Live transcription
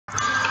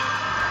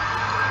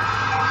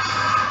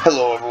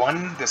Hello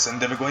everyone, this is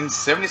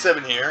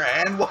Endeavourgoing77 here,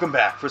 and welcome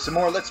back for some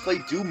more Let's Play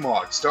Doom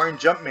mod starring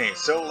Jumpmaze.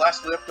 So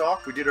last we left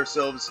off, we did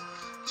ourselves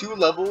two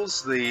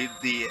levels, the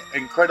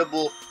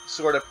incredible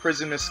sort of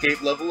prison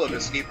escape level of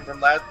escaping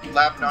from Lab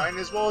 9,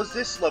 as well as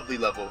this lovely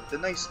level, the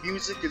nice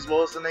music as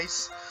well as the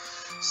nice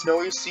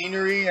snowy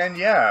scenery. And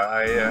yeah,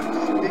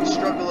 I did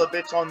struggle a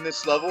bit on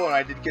this level, and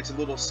I did get a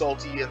little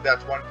salty in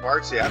that one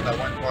part. Yeah, that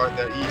one part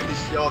that you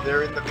saw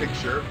there in the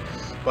picture.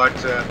 But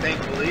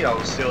thankfully, I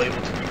was still able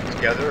to keep it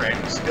together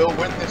and still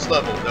win this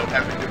level without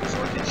having to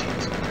resort to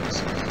cheats, which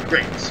is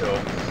great. So,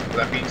 with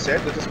that being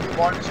said, let us move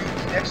on to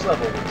the next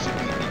level, which should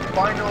be the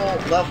final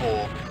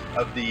level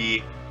of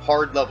the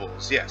hard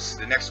levels. Yes,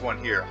 the next one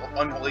here,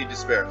 Unholy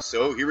Despair.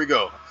 So, here we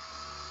go.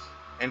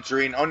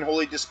 Entering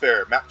Unholy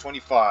Despair, map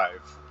 25,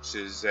 which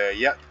is,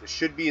 yeah, this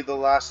should be the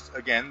last,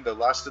 again, the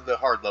last of the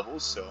hard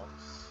levels. So,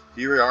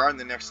 here we are in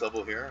the next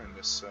level here, and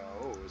this,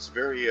 it's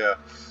very,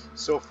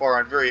 so far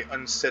a very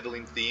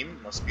unsettling theme.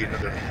 Must be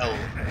another hell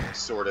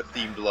sort of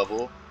themed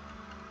level.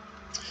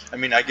 I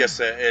mean, I guess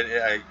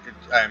it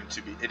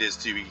is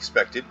to be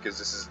expected, because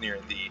this is near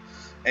the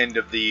end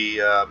of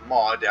the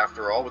mod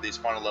after all with these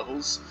final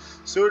levels.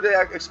 So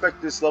I expect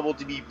this level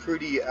to be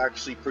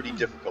actually pretty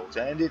difficult,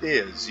 and it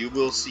is. You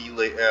will see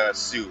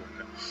soon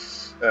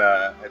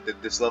that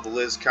this level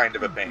is kind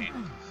of a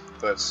pain.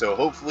 But so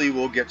hopefully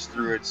we'll get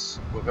through it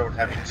without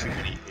having too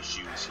many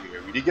issues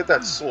here. We did get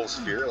that soul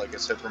sphere, like I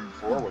said from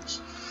before, which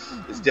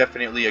is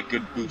definitely a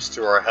good boost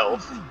to our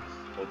health.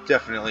 Will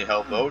definitely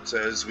help out,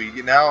 as we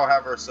now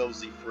have ourselves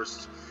the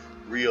first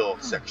real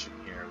section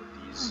here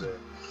with these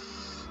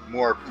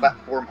more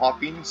platform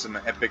hopping, some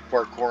epic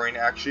parkouring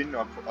action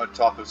on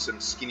top of some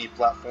skinny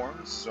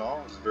platforms.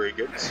 So it's very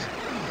good.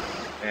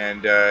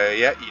 And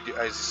yeah,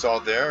 as you saw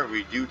there,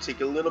 we do take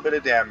a little bit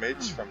of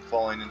damage from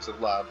falling into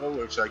lava,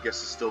 which I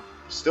guess is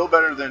still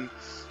better than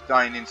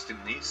dying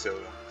instantly. So,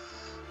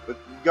 but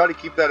you got to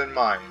keep that in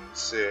mind.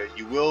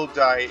 You will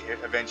die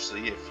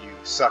eventually if you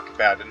suck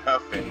bad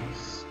enough and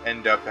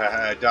end up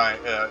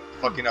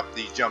fucking up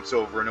the jumps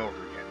over and over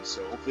again.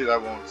 So hopefully that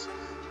won't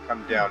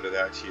come down to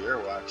that here.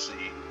 We'll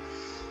actually,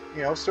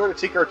 you know, sort of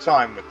take our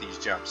time with these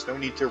jumps. No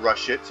need to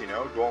rush it. You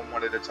know, go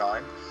one at a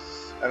time.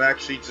 I'm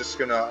actually just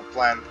gonna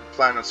plan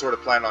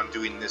on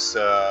doing this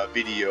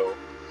video,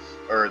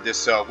 or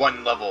this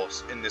one level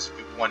in this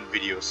one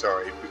video.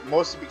 Sorry,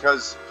 mostly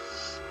because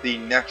the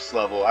next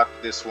level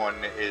after this one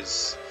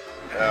is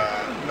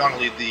not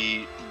only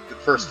the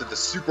first of the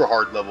super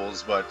hard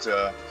levels, but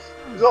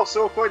it's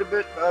also quite a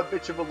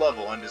bitch of a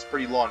level, and it's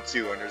pretty long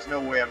too. And there's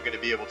no way I'm gonna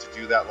be able to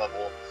do that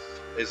level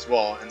as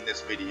well in this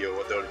video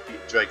without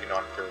it dragging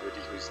on for a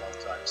ridiculously long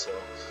time. So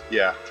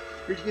yeah.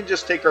 We can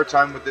just take our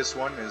time with this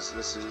one, as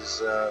this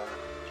is,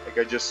 like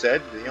I just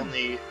said, the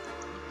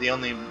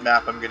only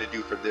map I'm going to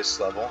do for this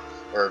level,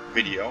 or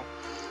video.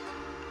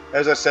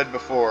 As I said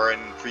before in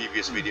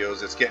previous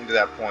videos, it's getting to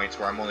that point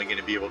where I'm only going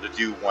to be able to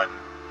do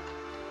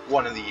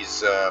one of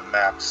these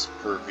maps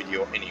per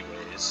video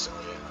anyways, so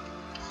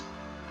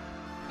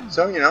yeah.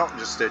 So, you know,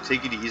 just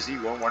take it easy,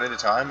 one at a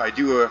time. I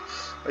do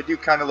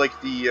kind of like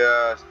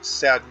the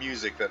sad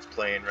music that's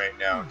playing right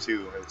now,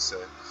 too. It's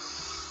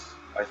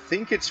I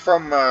think it's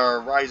from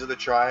Rise of the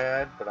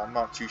Triad, but I'm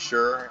not too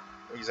sure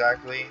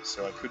exactly,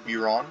 so I could be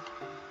wrong.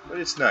 But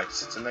it's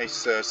nice. It's a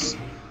nice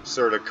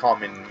sort of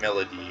common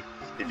melody,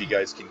 if you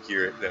guys can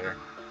hear it there.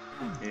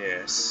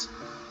 Yes.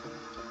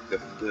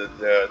 The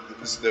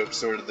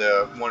sort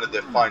of one of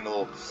the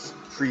final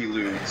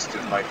preludes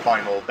to my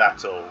final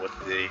battle with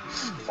the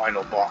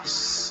final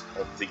boss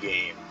of the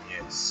game.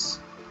 Yes.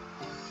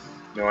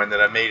 Knowing that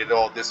I made it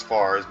all this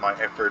far, is my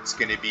efforts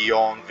going to be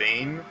all in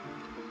vain?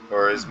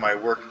 Or is my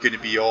work going to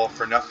be all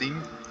for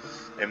nothing?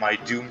 Am I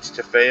doomed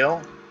to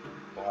fail?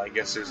 Well, I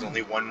guess there's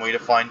only one way to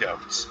find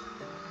out.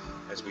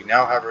 As we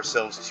now have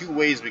ourselves two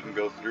ways we can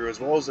go through, as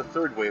well as a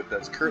third wave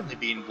that's currently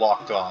being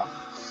blocked off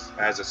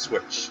as a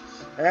switch.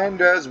 And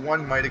as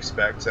one might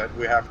expect, that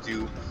we have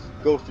to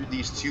go through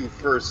these two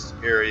first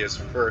areas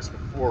first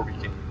before we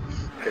can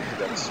get to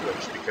that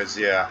switch. Because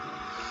yeah,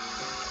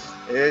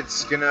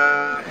 it's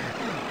gonna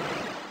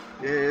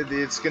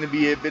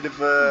be a bit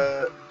of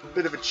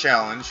a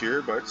challenge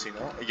here, but you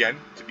know, again,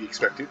 to be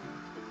expected,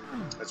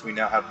 as we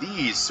now have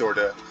these sort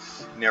of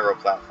narrow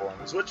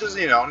platforms, which is,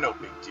 you know, no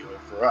big deal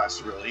for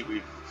us really.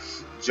 We've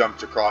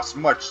jumped across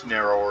much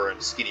narrower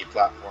and skinny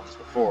platforms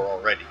before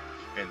already,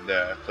 and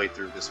played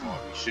through this one.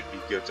 We should be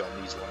good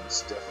on these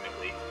ones,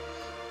 definitely,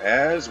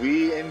 as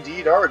we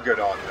indeed are good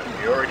on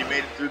them. We already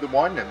made it through the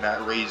one, and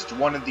that raised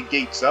one of the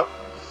gates up.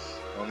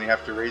 We only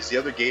have to raise the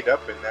other gate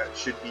up, and that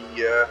should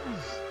be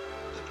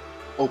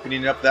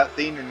opening up that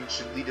thing, and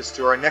should lead us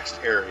to our next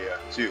area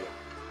too,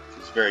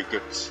 which is very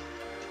good.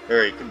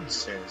 Very good.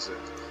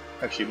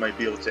 Actually, might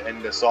be able to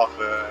end us off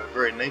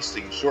very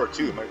nicely and short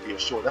too. It might be a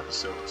short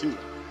episode too.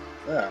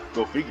 Yeah,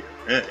 go figure.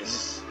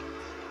 Yes.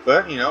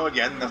 But you know,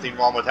 again, nothing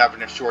wrong with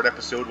having a short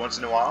episode once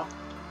in a while.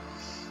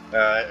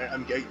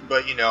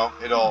 But you know,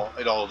 it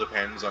all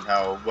depends on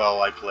how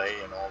well I play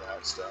and all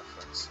that stuff.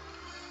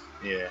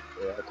 Yeah,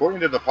 according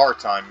to the part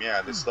time,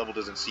 yeah, this level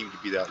doesn't seem to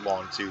be that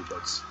long too,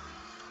 but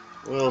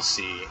we'll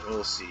see.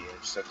 We'll see.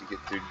 I just have to get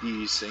through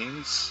these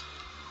things.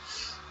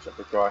 Jump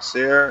across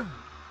there.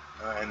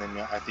 And then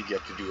I think you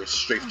have to do a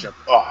strafe jump.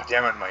 Oh,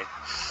 damn it,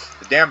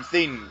 the damn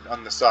thing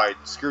on the side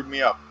screwed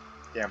me up.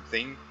 Damn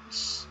thing.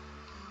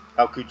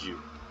 How could you?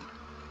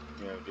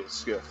 You know,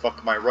 just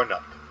fuck my run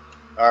up.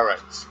 Alright.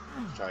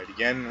 Try it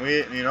again.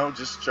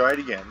 Just try it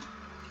again.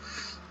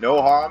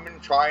 No harm in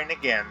trying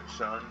again,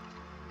 son.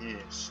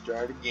 Yes,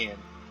 try it again.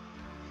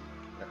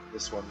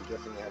 This one, you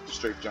definitely have to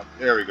strafe jump.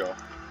 There we go.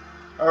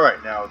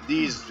 Alright, now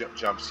these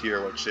jumps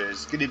here, which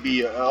is going to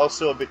be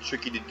also a bit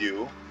tricky to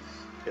do.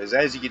 Because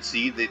as you can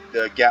see,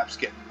 the gaps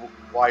get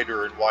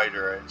wider and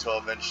wider until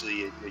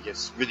eventually it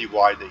gets really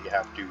wide that you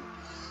have to,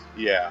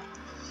 yeah.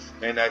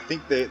 And I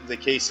think the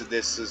case of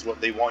this is what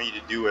they want you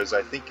to do is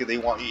I think they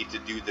want you to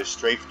do the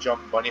strafe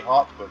jump bunny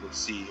hop. But let's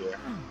see here.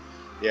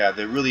 Yeah,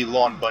 the really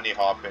long bunny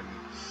hop,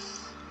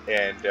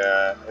 and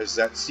as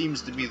that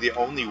seems to be the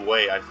only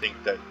way I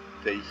think that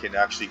you can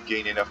actually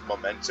gain enough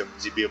momentum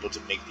to be able to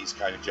make these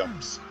kind of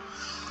jumps.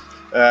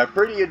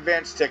 Pretty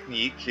advanced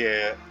technique,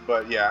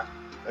 but yeah.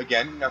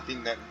 Again,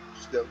 nothing that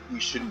we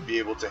shouldn't be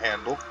able to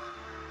handle.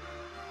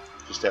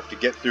 Just have to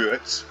get through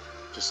it,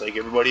 just like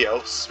everybody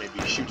else. Maybe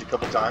shoot a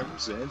couple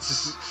times, and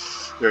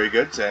it's very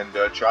good. And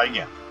try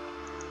again.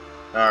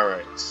 All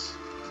right.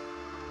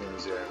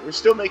 We're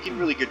still making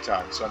really good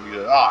time. So I'm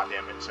gonna. Ah,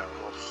 damn it! So,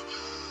 well,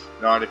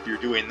 not if you're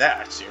doing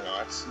that. You know,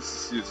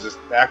 it's just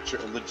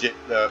actual legit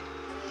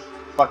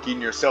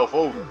fucking yourself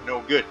over.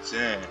 No good.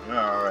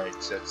 All right.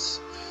 That's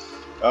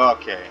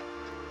okay.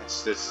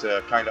 This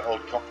kind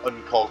of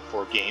uncalled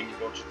for game,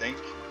 don't you think?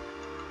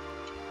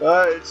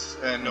 But it's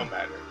no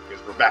matter,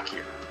 because we're back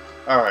here.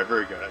 Alright,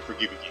 very good. I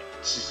forgive you again.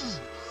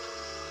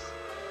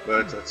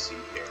 But let's see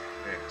here.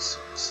 It's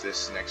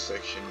this next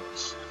section,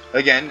 which,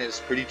 again, is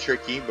pretty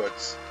tricky, but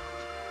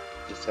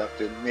just have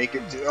to make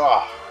it do.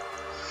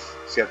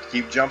 Just have to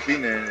keep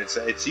jumping, and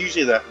it's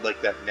usually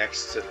that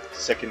next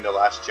second to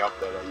last jump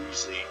that I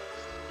usually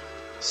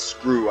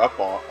screw up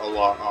on a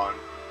lot on.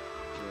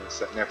 It's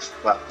that next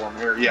platform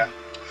here. Yeah.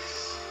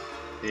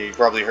 You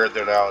probably heard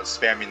that I was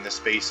spamming the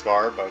space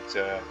bar, but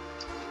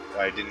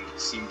I didn't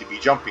seem to be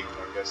jumping.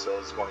 I guess I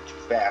was going too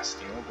fast,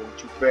 going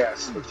too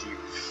fast.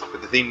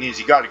 But the thing is,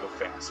 you gotta go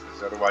fast,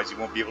 because otherwise you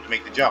won't be able to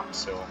make the jump.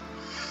 So,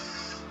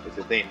 it's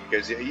the thing.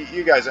 Because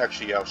you guys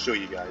actually, I'll show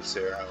you guys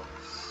there. I'll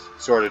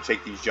sort of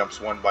take these jumps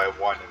one by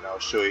one, and I'll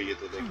show you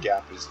that the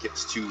gap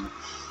gets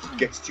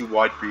too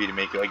wide for you to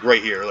make it. Like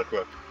right here, look.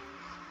 I'm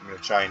gonna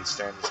try and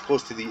stand as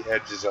close to the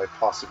edge as I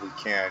possibly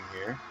can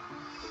here.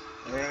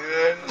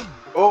 And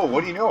oh,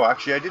 what do you know?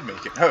 Actually, I did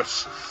make it.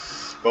 But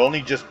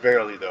only just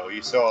barely, though.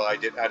 You saw I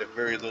had a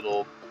very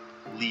little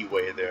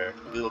leeway there,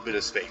 a little bit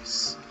of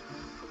space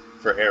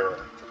for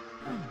error,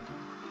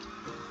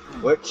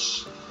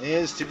 which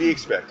is to be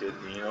expected.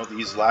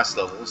 These last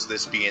levels,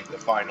 this being the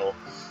final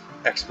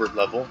expert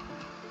level,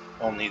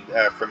 only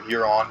from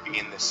here on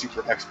being the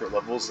super expert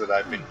levels that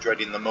I've been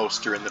dreading the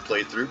most during the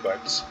playthrough.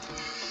 But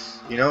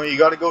you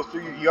got to go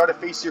through. You got to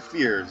face your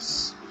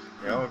fears.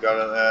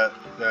 Gotta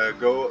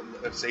go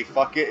say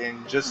fuck it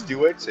and just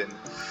do it,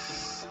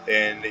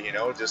 and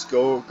just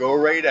go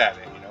right at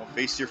it.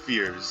 Face your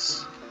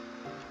fears.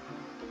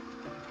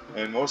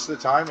 And most of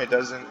the time, it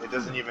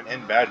doesn't even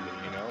end badly.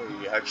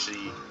 You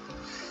actually,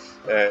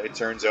 it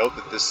turns out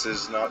that this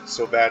is not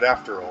so bad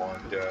after all.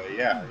 And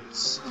yeah,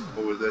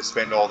 what would I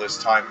spend all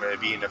this time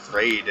being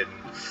afraid and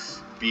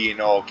being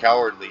all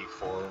cowardly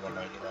for when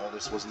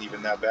this wasn't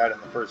even that bad in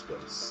the first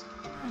place.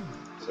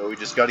 So we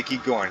just got to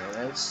keep going,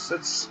 and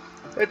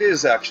it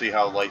is actually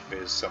how life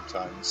is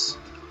sometimes.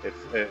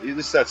 At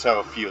least that's how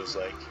it feels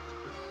like.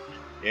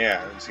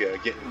 Yeah,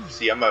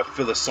 see, I'm a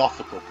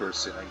philosophical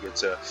person. I get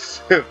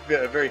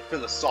very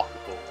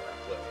philosophical when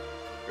I play.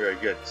 Very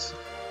good.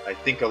 I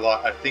think a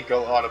lot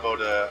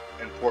about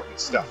important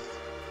stuff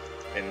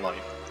in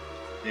life.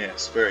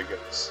 Yes, very good.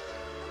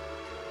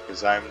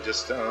 Because I'm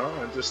just, I don't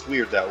know, I'm just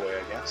weird that way,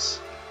 I guess.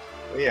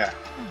 But yeah.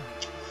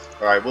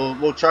 Alright,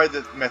 we'll try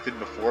the method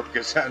before,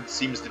 because that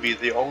seems to be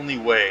the only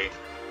way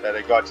that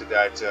I got to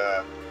that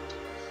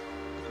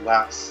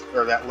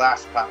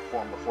last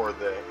platform before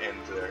the end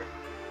there.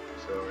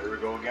 So here we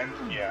go again.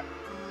 Yeah,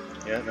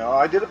 no,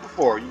 I did it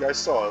before. You guys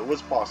saw it. It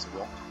was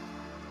possible.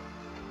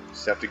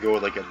 Just have to go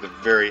like at the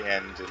very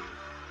end and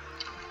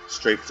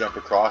strafe jump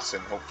across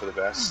and hope for the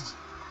best.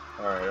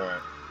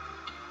 Alright.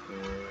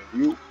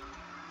 You.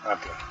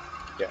 Okay.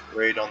 Yeah,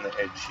 right on the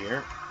edge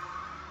here.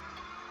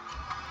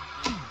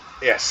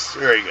 Yes,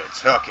 very good.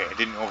 Okay, I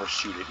didn't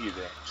overshoot it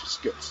either, which is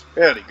good.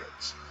 Very good.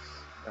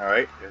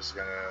 Alright, just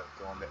gonna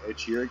go on the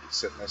edge here,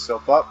 set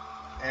myself up,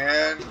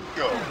 and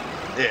go.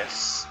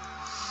 Yes.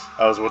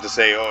 I was about to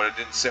say, oh, I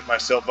didn't set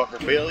myself up for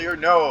failure.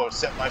 No,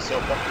 set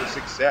myself up for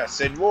success.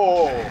 And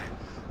whoa!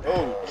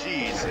 Oh,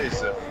 jeez,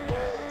 there's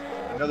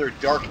another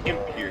dark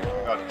imp here.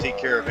 I gotta take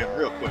care of him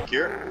real quick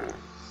here.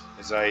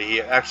 As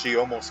he actually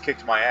almost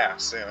kicked my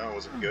ass. Yeah, that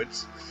wasn't good.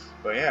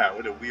 But yeah,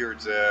 what a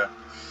weird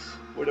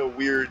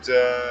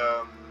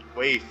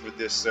wait for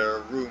this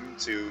room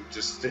to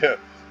just to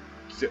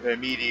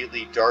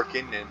immediately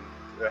darken and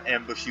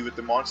ambush you with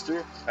the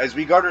monster, as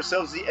we got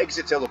ourselves the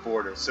exit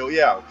teleporter. So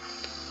yeah,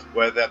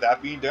 with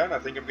that being done, I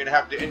think I'm going to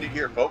have to end it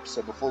here, folks.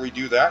 So before we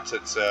do that,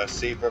 let's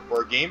save up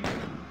our game.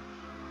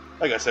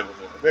 Like I said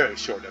before, very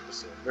short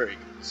episode, very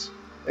good.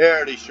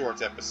 Very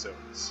short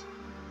episodes.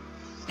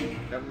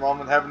 Nothing wrong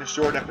with having a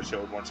short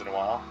episode once in a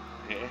while.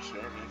 Yes,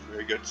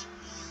 very good.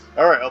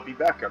 Alright, I'll be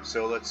back up.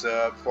 So let's,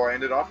 before I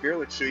end it off here,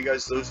 let's show you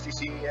guys those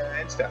GC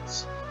end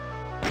stats.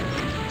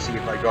 See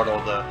if I got all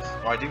the...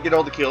 Well, I didn't get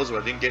all the kills,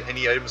 but I didn't get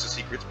any items or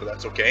secrets, but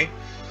that's okay.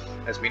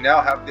 As we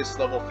now have this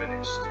level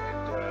finished.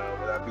 And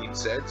with that being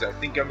said, I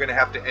think I'm going to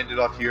have to end it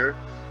off here.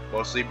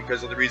 Mostly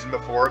because of the reason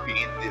before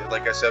being,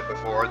 like I said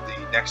before,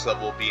 the next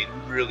level being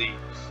really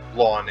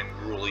long and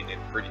grueling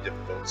and pretty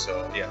difficult.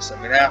 So yes, I'm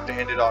going to have to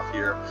end it off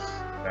here.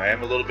 I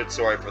am a little bit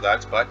sorry for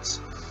that, but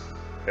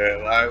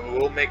I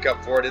will make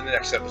up for it in the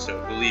next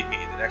episode. Believe me,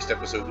 the next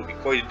episode will be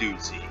quite a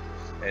doozy,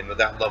 and with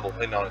that level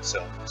in on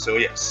itself. So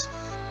yes.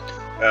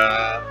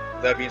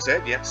 That being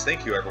said, yes,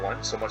 thank you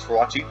everyone so much for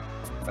watching.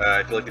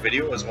 If you like the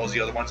video, as well as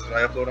the other ones that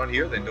I upload on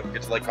here, then don't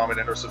forget to like, comment,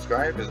 and or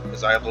subscribe,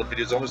 as I upload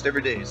videos almost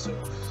every day. So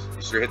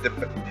be sure to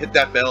hit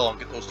that bell and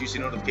get those juicy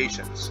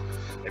notifications.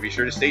 And be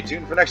sure to stay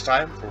tuned for next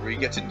time, before we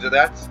get into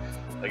that,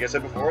 like I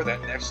said before,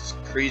 that next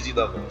crazy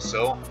level.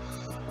 So,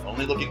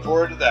 only looking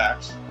forward to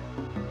that.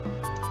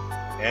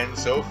 And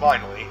so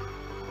finally,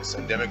 this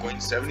Endemic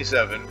Wing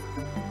 77,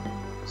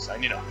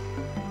 signing off.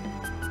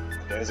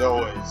 And as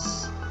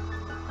always,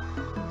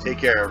 take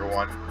care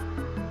everyone.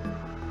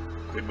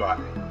 Goodbye.